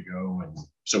you're free to go. And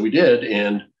so we did.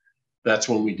 And that's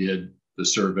when we did the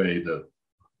survey, the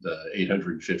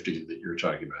 850 that you're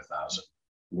talking about, 1,000.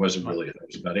 It wasn't really, it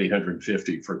was about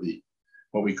 850 for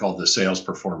what we call the sales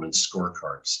performance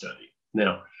scorecard study.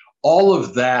 Now, all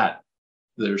of that,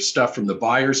 there's stuff from the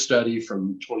buyer study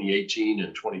from 2018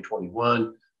 and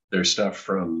 2021. There's stuff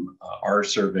from our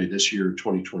survey this year,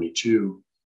 2022,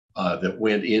 that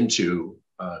went into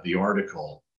the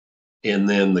article. And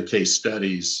then the case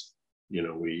studies,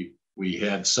 we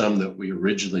had some that we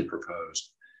originally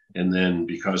proposed. And then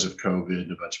because of COVID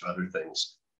and a bunch of other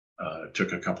things, it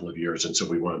took a couple of years. And so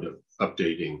we wound up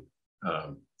updating,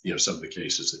 some of the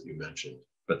cases that you mentioned.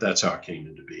 But that's how it came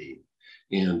into being.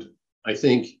 And I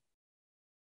think,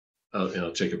 and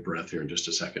I'll take a breath here in just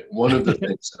a second. One of the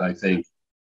things that I think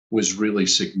was really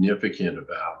significant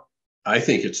I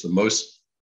think it's the most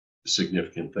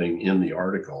significant thing in the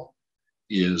article,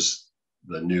 is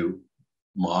the new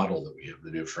model that we have,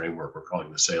 the new framework we're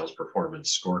calling the sales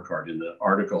performance scorecard. In the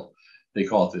article, they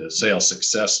call it the sales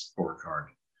success scorecard.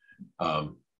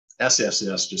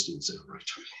 SSS just didn't sound right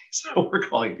to me. So we're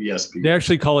calling it the SP. They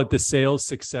actually call it the Sales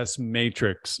Success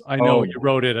Matrix. I know you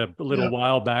wrote it a little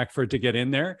while back for it to get in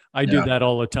there. I do that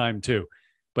all the time too.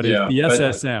 But it's the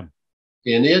SSM.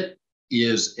 And it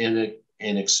is an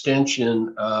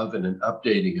extension of and an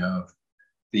updating of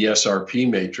the SRP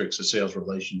matrix, the Sales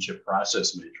Relationship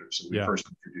Process Matrix, that we first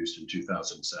introduced in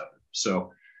 2007.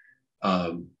 So,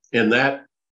 and that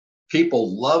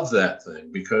people love that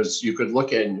thing because you could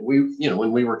look at, and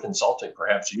when we were consulting,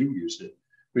 perhaps you used it,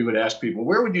 we would ask people,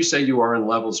 where would you say you are in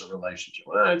levels of relationship?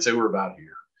 Well, I'd say we're about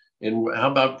here. And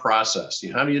how about process?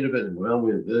 How do you do it? Well,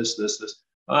 we have this.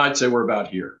 I'd say we're about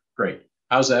here. Great.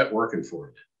 How's that working for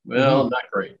you? Well, not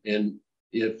great. And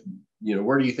if,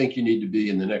 where do you think you need to be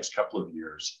in the next couple of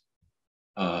years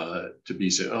to be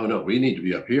saying, oh, no, we need to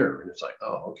be up here. And it's like,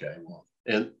 oh, okay. Well,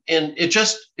 and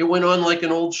it went on like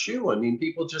an old shoe. I mean,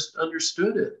 people just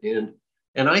understood it.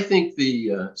 And I think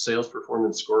the sales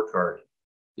performance scorecard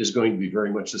is going to be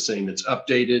very much the same. It's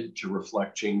updated to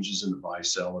reflect changes in the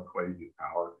buy-sell equating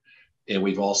power. And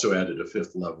we've also added a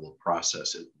fifth level of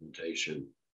process implementation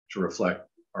to reflect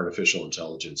artificial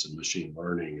intelligence and machine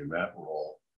learning in that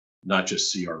role, not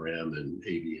just CRM and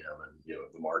ABM and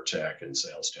the MarTech and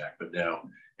sales tech, but now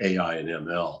AI and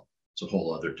ML. It's a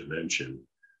whole other dimension.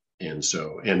 And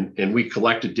so, and we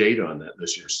collected data on that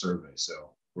this year's survey.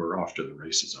 So we're off to the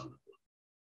races on that.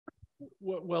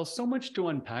 Well, so much to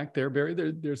unpack there, Barry.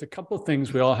 There's a couple of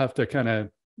things we all have to kind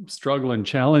of struggle and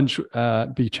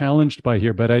be challenged by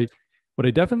here. But what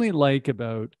I definitely like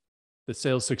about the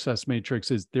sales success matrix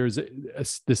is there's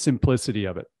the simplicity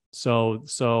of it. So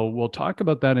we'll talk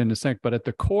about that in a sec. But at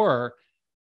the core,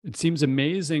 it seems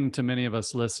amazing to many of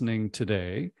us listening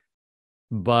today.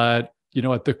 But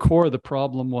at the core, the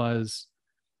problem was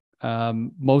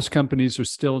most companies are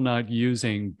still not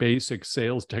using basic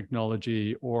sales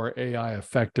technology or AI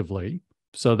effectively.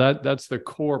 So that's the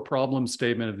core problem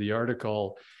statement of the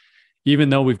article. Even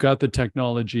though we've got the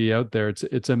technology out there,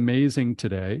 it's amazing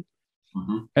today.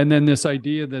 Mm-hmm. And then this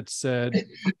idea that said,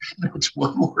 it's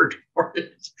one word for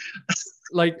it.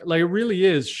 like it really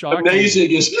is shocking.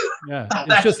 Amazing is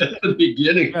it's just at the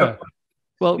beginning. Yeah.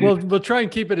 Well, we'll try and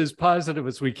keep it as positive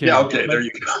as we can. Yeah. Okay. There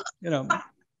you go.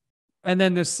 And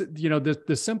then this,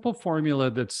 the simple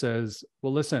formula that says,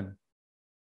 well, listen,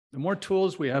 the more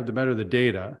tools we have, the better the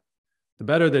data. The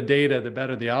better the data, the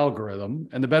better the algorithm,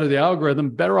 and the better the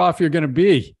algorithm, better off you're going to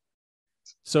be.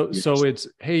 So it's,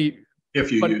 hey,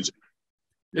 if you use it.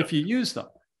 If you use them.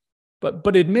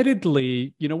 But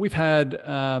admittedly, we've had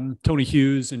Tony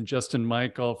Hughes and Justin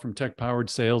Michael from Tech Powered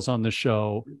Sales on the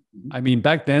show. I mean,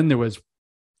 back then there was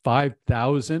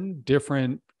 5,000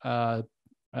 different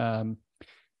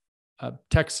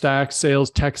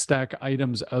sales tech stack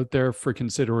items out there for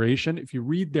consideration. If you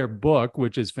read their book,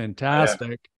 which is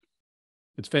fantastic,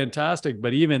 it's fantastic.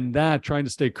 But even that, trying to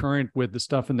stay current with the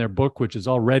stuff in their book, which is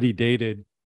already dated,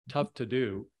 tough to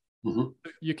do. Mm-hmm.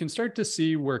 You can start to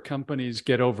see where companies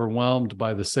get overwhelmed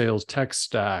by the sales tech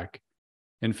stack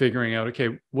and figuring out,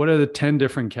 okay, what are the 10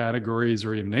 different categories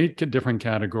or even 8 different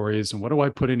categories, and what do I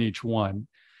put in each one?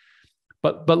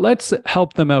 But let's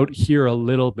help them out here a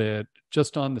little bit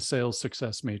just on the sales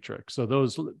success matrix. So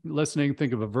those listening,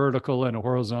 think of a vertical and a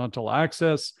horizontal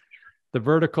axis. The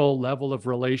vertical level of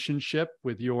relationship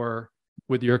with your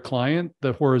client,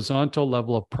 the horizontal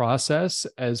level of process,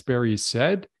 as Barry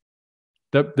said.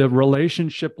 The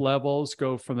relationship levels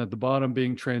go from at the bottom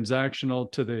being transactional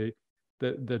to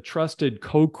the trusted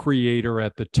co-creator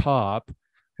at the top,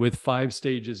 with 5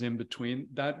 stages in between,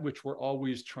 that which we're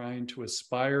always trying to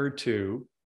aspire to.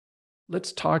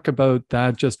 Let's talk about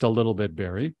that just a little bit,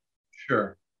 Barry.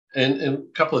 Sure. And a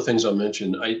couple of things I'll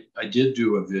mention. I did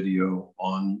do a video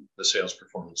on the sales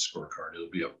performance scorecard. It'll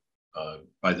be up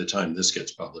by the time this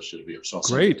gets published. It'll be up. So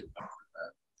great.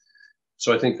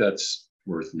 So I think that's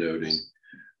worth noting.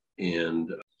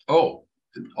 And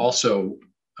also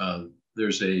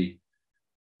there's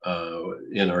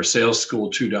in our Sales School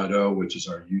 2.0, which is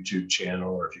our YouTube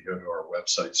channel, or if you go to our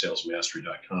website,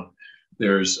 salesmastery.com,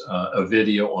 there's a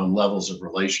video on levels of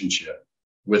relationship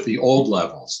with the old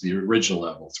levels, the original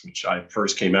levels, which I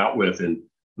first came out with in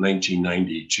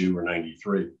 1992 or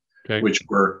 93, which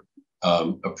were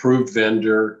approved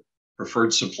vendor,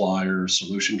 preferred supplier,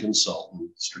 solution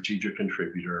consultant, strategic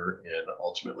contributor, and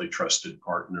ultimately trusted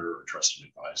partner or trusted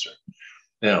advisor.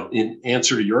 Now, in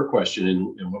answer to your question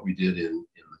and what we did in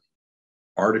the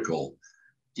article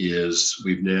is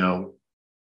we've now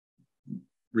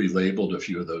relabeled a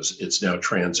few of those. It's now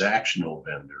transactional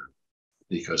vendor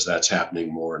because that's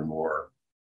happening more and more.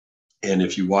 And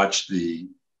if you watch the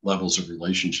levels of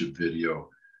relationship video,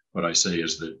 what I say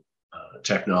is that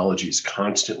technology is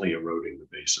constantly eroding the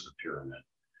base of the pyramid.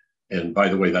 And by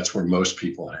the way, that's where most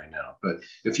people hang out. But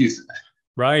if you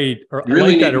right, or you really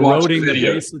I like that, need to watch eroding the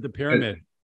video. base of the pyramid.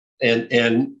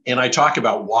 And I talk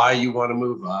about why you want to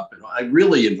move up, and I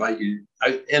really invite you.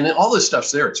 And all this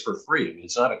stuff's there; it's for free. I mean,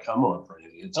 it's not a come on for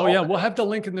anything. It's We'll have the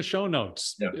link in the show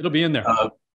notes. Yeah. It'll be in there.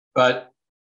 But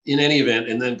in any event,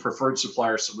 and then preferred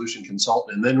supplier solution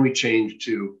consultant, and then we change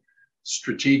to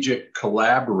strategic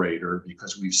collaborator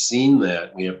because we've seen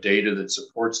that we have data that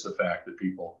supports the fact that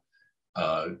people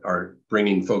are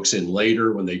bringing folks in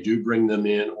later when they do bring them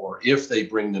in, or if they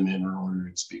bring them in earlier,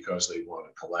 it's because they want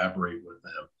to collaborate with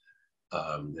them.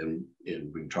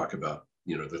 And we can talk about,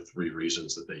 the 3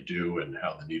 reasons that they do and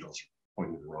how the needle's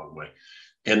pointing the wrong way.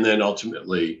 And then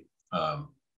ultimately,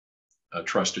 a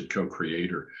trusted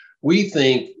co-creator. We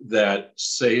think that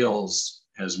sales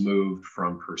has moved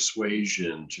from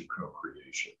persuasion to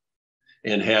co-creation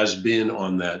and has been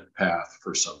on that path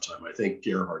for some time. I think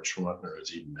Gerhard Schwantner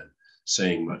has even been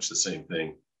saying much the same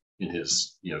thing in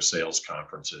his sales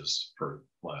conferences for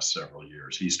the last several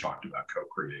years. He's talked about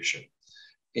co-creation.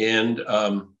 And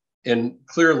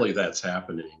clearly that's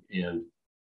happening, and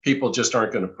people just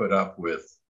aren't going to put up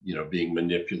with being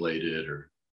manipulated or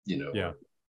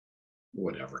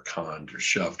whatever, conned or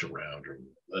shoved around, or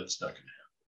that's not going to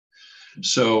happen.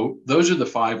 So those are the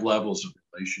 5 levels of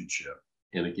relationship,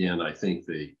 and again, I think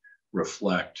they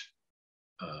reflect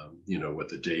what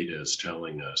the data is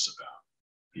telling us about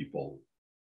people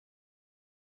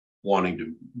wanting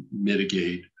to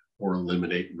mitigate or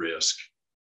eliminate risk,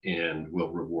 and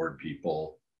will reward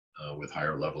people with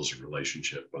higher levels of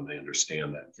relationship when they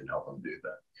understand that and can help them do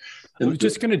that. And I was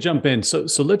just going to jump in. So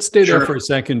let's stay there for a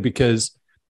second, because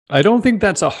I don't think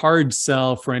that's a hard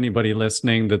sell for anybody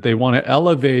listening, that they want to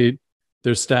elevate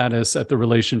their status at the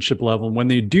relationship level. And when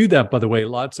they do that, by the way,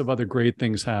 lots of other great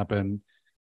things happen.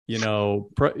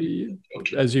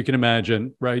 As you can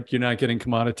imagine, right? You're not getting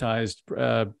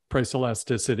commoditized. Price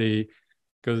elasticity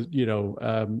goes,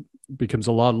 becomes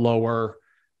a lot lower.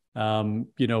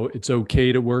 It's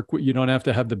okay to work with, you don't have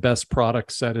to have the best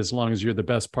product set as long as you're the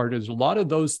best partner. There's a lot of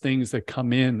those things that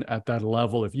come in at that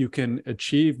level. If you can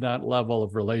achieve that level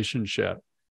of relationship,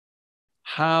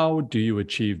 how do you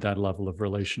achieve that level of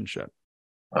relationship?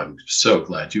 I'm so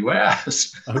glad you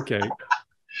asked. Okay.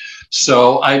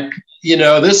 So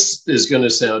this is going to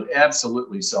sound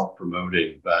absolutely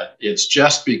self-promoting, but it's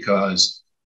just because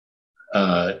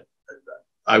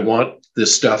I want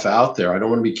this stuff out there. I don't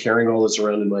want to be carrying all this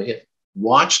around in my head.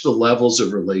 Watch the levels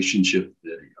of relationship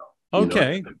video.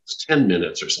 Okay. It's 10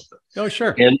 minutes or something. Oh,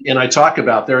 sure. And I talk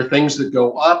about there are things that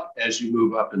go up as you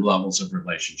move up in levels of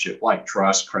relationship, like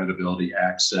trust, credibility,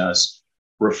 access,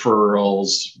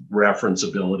 referrals,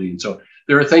 referenceability. And so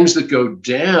there are things that go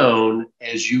down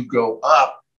as you go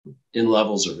up in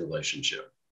levels of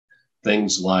relationship.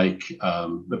 Things like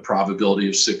the probability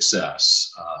of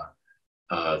success,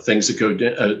 things that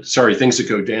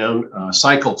go down,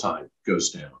 cycle time goes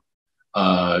down.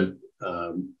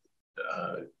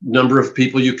 Number of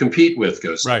people you compete with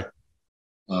goes down.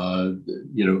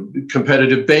 Right.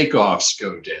 Competitive bake-offs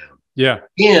go down. Yeah.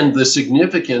 And the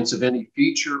significance of any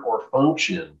feature or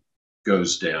function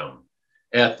goes down.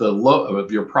 At the low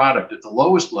of your product, at the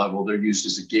lowest level, they're used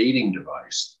as a gating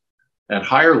device. At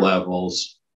higher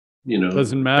levels,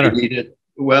 doesn't matter. They need it.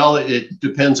 Well, it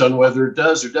depends on whether it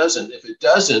does or doesn't. If it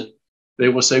doesn't, they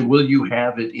will say, will you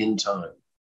have it in time?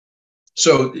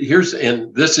 So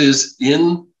this is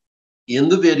in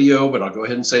the video, but I'll go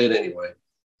ahead and say it anyway.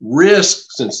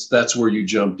 Risk, since that's where you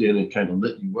jumped in and kind of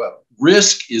lit you up.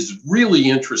 Risk is really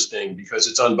interesting because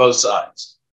it's on both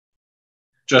sides,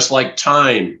 just like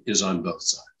time is on both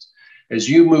sides. As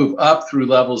you move up through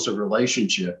levels of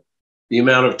relationship, the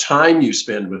amount of time you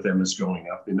spend with them is going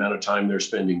up. The amount of time they're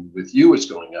spending with you is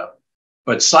going up,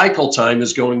 but cycle time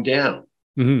is going down.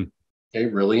 Mm-hmm. Okay,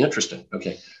 really interesting.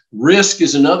 Okay, risk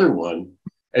is another one.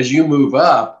 As you move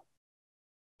up,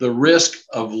 the risk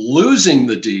of losing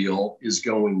the deal is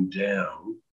going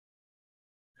down,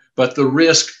 but the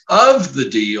risk of the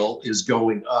deal is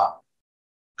going up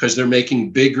because they're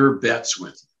making bigger bets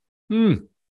with you. Mm.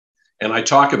 And I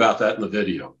talk about that in the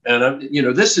video. And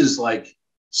this is like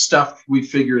stuff we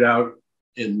figured out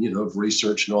in,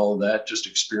 research and all of that, just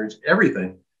experience,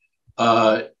 everything.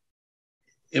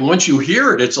 And once you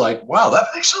hear it, it's like, wow, that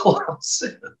makes a lot of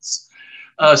sense.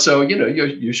 So,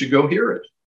 you should go hear it.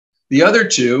 The other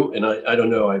two, and I don't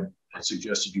know, I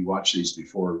suggested you watch these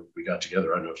before we got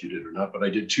together. I don't know if you did or not, but I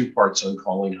did 2 parts on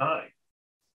calling high.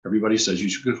 Everybody says you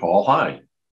should call high.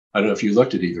 I don't know if you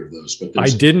looked at either of those, but I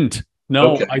didn't.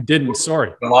 No, okay. I didn't.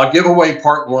 Sorry. Well, I'll give away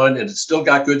part 1, and it's still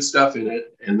got good stuff in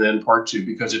it. And then part 2,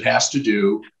 because it has to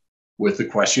do with the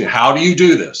question, how do you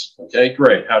do this? Okay,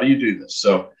 great. How do you do this?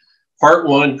 So part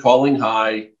one, calling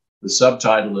high, the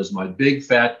subtitle is My Big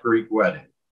Fat Greek Wedding.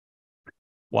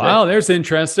 Wow, Okay? there's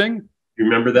interesting. You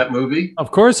remember that movie?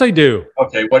 Of course I do.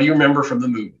 Okay, what do you remember from the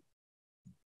movie?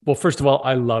 Well, first of all,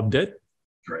 I loved it.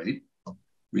 Great.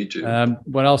 Me too.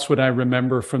 What else would I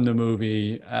remember from the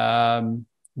movie?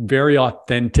 Very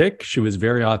authentic. She was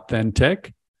very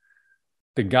authentic.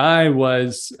 The guy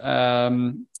was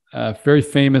a very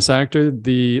famous actor.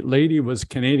 The lady was a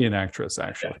Canadian actress,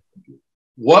 actually. Yeah.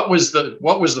 What was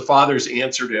the father's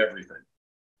answer to everything?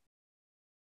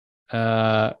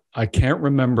 I can't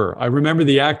remember. I remember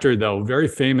the actor, though. Very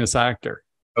famous actor.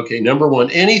 Okay, number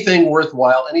one, anything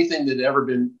worthwhile, anything that had ever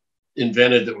been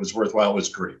invented that was worthwhile was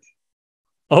Greek.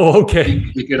 Oh, okay.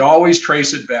 You could always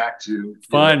trace it back to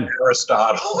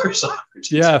Aristotle or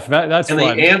Socrates. Yeah, that's and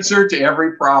fun. The answer to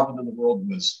every problem in the world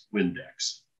was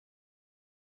Windex.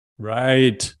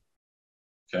 Right.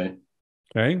 Okay.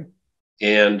 Okay.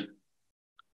 And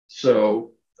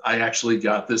so I actually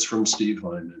got this from Steve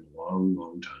Heiman a long,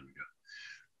 long time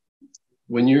ago.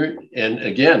 When you're, and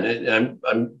again,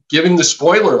 I'm giving the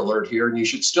spoiler alert here, and you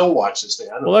should still watch this thing.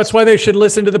 Well, that's why they should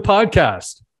listen to the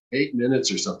podcast. 8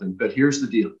 minutes or something. But here's the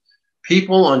deal.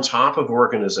 People on top of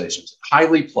organizations,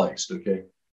 highly placed, okay?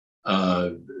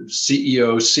 CEO,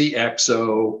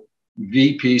 CXO,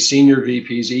 VP, senior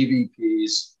VPs,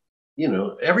 EVPs, you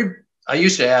know, I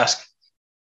used to ask,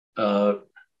 you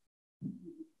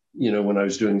know, when I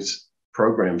was doing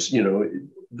programs, you know,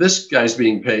 this guy's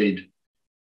being paid,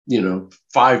 you know,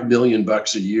 $5 million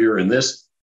a year, and this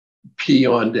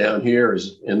peon down here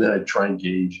is, and then I try and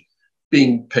gauge,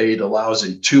 being paid a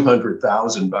lousy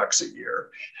 $200,000 a year.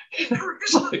 And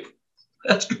everybody's like,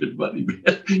 that's good money,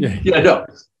 man. Yeah, no.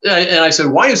 And I said,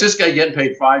 why is this guy getting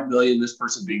paid $5 million, this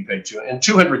person being paid $200,000, and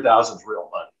 $200,000 is real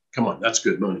money? Come on, that's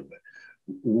good money. But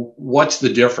what's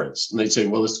the difference? And they say,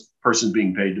 well, this person's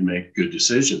being paid to make good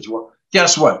decisions. Well,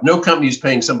 guess what? No company is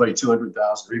paying somebody $200,000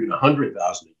 or even $100,000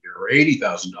 a year or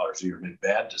 $80,000 a year to make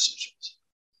bad decisions.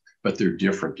 But they're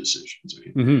different decisions.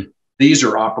 Mm-hmm. These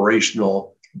are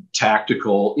operational,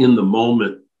 tactical, in the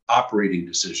moment operating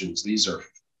decisions. These are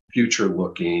future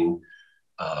looking,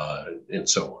 and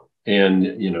so on.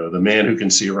 And, you know, the man who can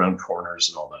see around corners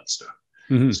and all that stuff.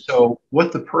 Mm-hmm. So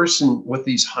what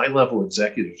these high level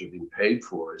executives are being paid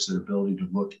for is their ability to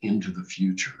look into the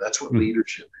future. That's what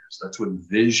leadership is. That's what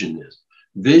vision is.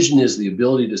 Vision is the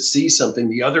ability to see something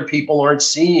the other people aren't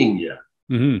seeing yet.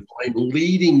 Mm-hmm. I'm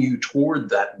leading you toward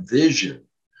that vision.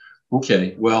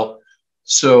 Okay, well,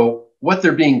 so what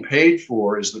they're being paid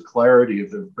for is the clarity of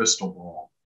their crystal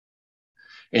ball.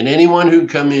 And anyone who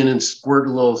come in and squirt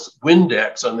a little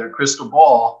Windex on their crystal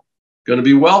ball, going to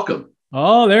be welcome.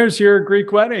 Oh, there's your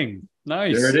Greek wedding.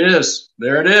 Nice. There it is.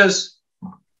 There it is.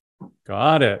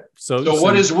 Got it. So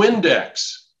what is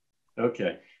Windex?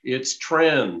 Okay. It's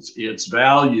trends, it's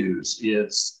values,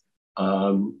 it's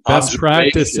best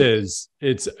practices.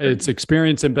 It's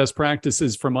experience and best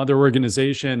practices from other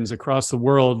organizations across the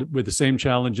world with the same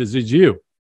challenges as you.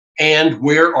 And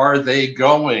where are they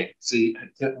going? See,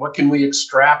 what can we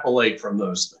extrapolate from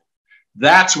those things?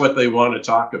 That's what they want to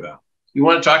talk about. You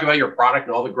want to talk about your product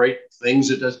and all the great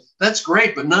things it does. That's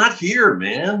great, but not here,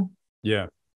 man. Yeah.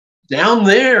 Down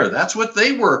there, that's what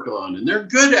they work on, and they're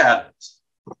good at it.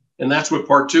 And that's what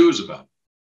part two is about.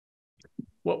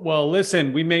 Well,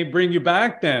 listen, we may bring you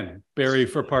back then, Barry,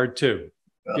 for part two,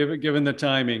 given the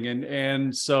timing.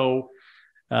 And so,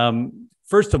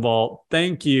 first of all,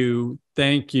 thank you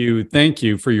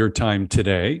for your time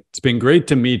today. It's been great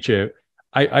to meet you.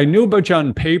 I knew about you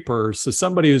on paper, so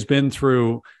somebody who's been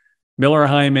through Miller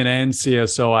Heiman and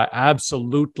CSO, I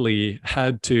absolutely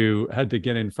had to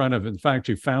get in front of. In fact,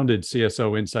 you founded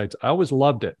CSO Insights. I always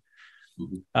loved it.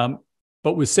 Mm-hmm.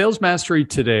 But with Sales Mastery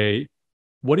today,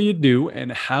 what do you do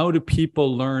and how do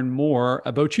people learn more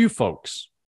about you folks?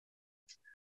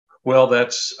 Well,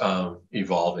 that's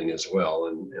evolving as well.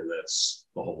 And that's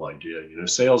the whole idea. You know,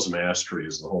 Sales Mastery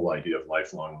is the whole idea of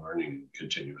lifelong learning,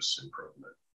 continuous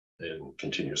improvement, and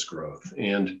continuous growth.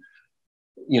 And,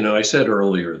 you know, I said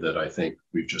earlier that I think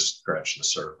we've just scratched the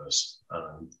surface.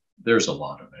 There's a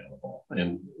lot available.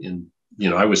 And you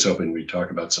know, I was hoping we'd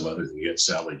talk about some other things. You get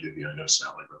Sally Duby. I know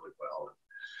Sally really well.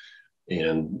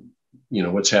 And, you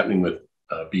know, what's happening with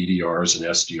BDRs and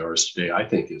SDRs today, I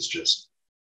think it's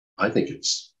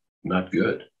not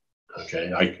good.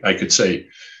 Okay. I could say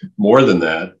more than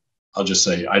that. I'll just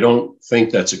say, I don't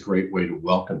think that's a great way to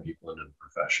welcome people into the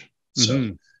profession. Mm-hmm.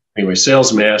 So anyway,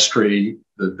 Sales Mastery,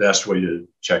 the best way to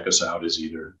check us out is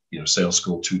either, you know, Sales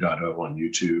School 2.0 on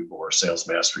YouTube or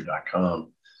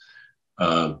salesmastery.com.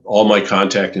 All my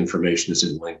contact information is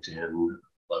in LinkedIn.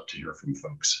 love to hear from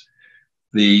folks.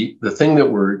 The thing that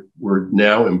we're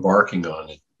now embarking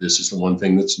on, this is the one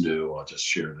thing that's new. I'll just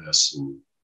share this and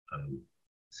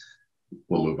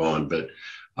we'll move on. But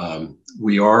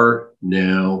we are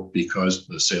now, because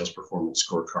the sales performance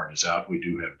scorecard is out, we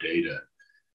do have data.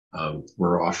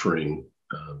 We're offering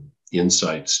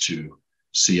insights to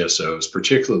CSOs,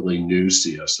 particularly new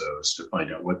CSOs, to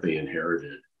find out what they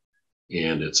inherited.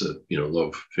 And it's a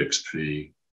low fixed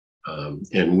fee.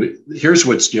 And here's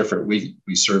what's different.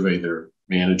 We survey their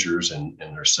managers and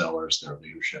their sellers, their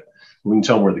leadership. We can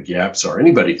tell them where the gaps are.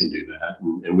 Anybody can do that.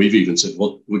 And we've even said,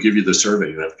 well, we'll give you the survey.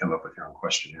 You don't have to come up with your own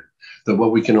questionnaire. But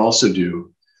what we can also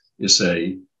do is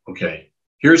say, okay,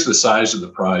 here's the size of the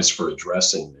prize for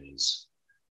addressing these.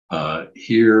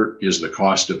 Here is the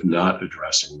cost of not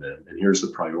addressing them. And here's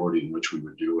the priority in which we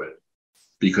would do it,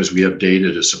 because we have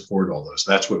data to support all those.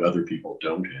 That's what other people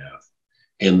don't have.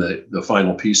 And the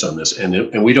final piece on this,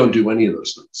 and we don't do any of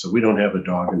those things. So we don't have a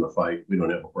dog in the fight. We don't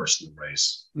have a horse in the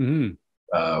race.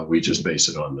 Mm-hmm. We just base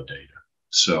it on the data.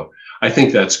 So I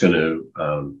think that's going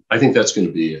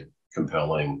to be a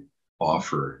compelling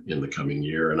offer in the coming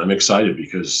year. And I'm excited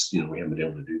because we haven't been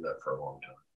able to do that for a long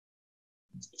time.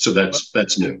 So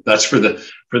that's new. That's for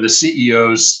the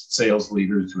CEOs, sales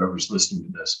leaders, whoever's listening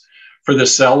to this. For the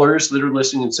sellers that are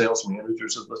listening and sales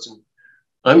managers that listen,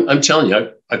 I'm telling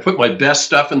you, I put my best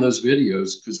stuff in those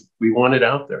videos because we want it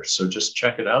out there. So just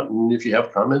check it out. And if you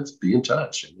have comments, be in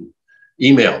touch. And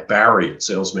email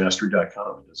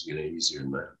Barry@salesmastery.com. It doesn't get any easier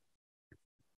than that.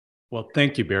 Well,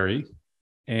 thank you, Barry.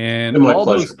 And my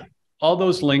pleasure. All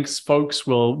those links, folks,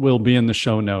 will be in the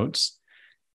show notes.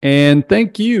 And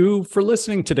thank you for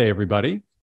listening today, everybody.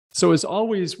 So as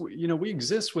always, we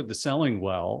exist with the Selling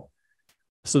Well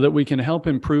so that we can help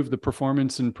improve the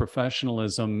performance and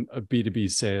professionalism of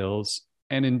B2B sales.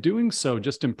 And in doing so,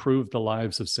 just improve the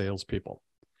lives of salespeople.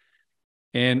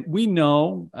 And we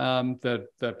know that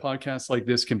podcasts like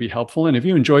this can be helpful. And if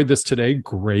you enjoyed this today,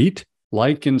 great.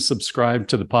 Like and subscribe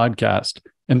to the podcast.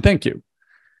 And thank you.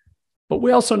 But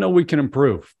we also know we can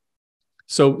improve.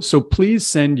 So please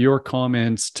send your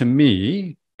comments to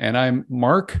me. And I'm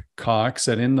Mark Cox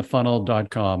at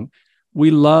inthefunnel.com. We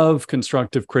love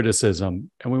constructive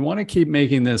criticism, and we want to keep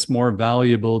making this more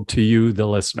valuable to you, the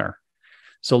listener.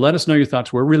 So let us know your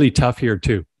thoughts. We're really tough here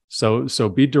too. So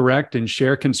be direct and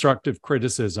share constructive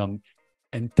criticism.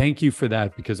 And thank you for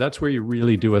that, because that's where you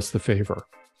really do us the favor.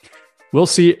 We'll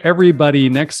see everybody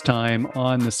next time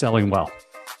on The Selling Well.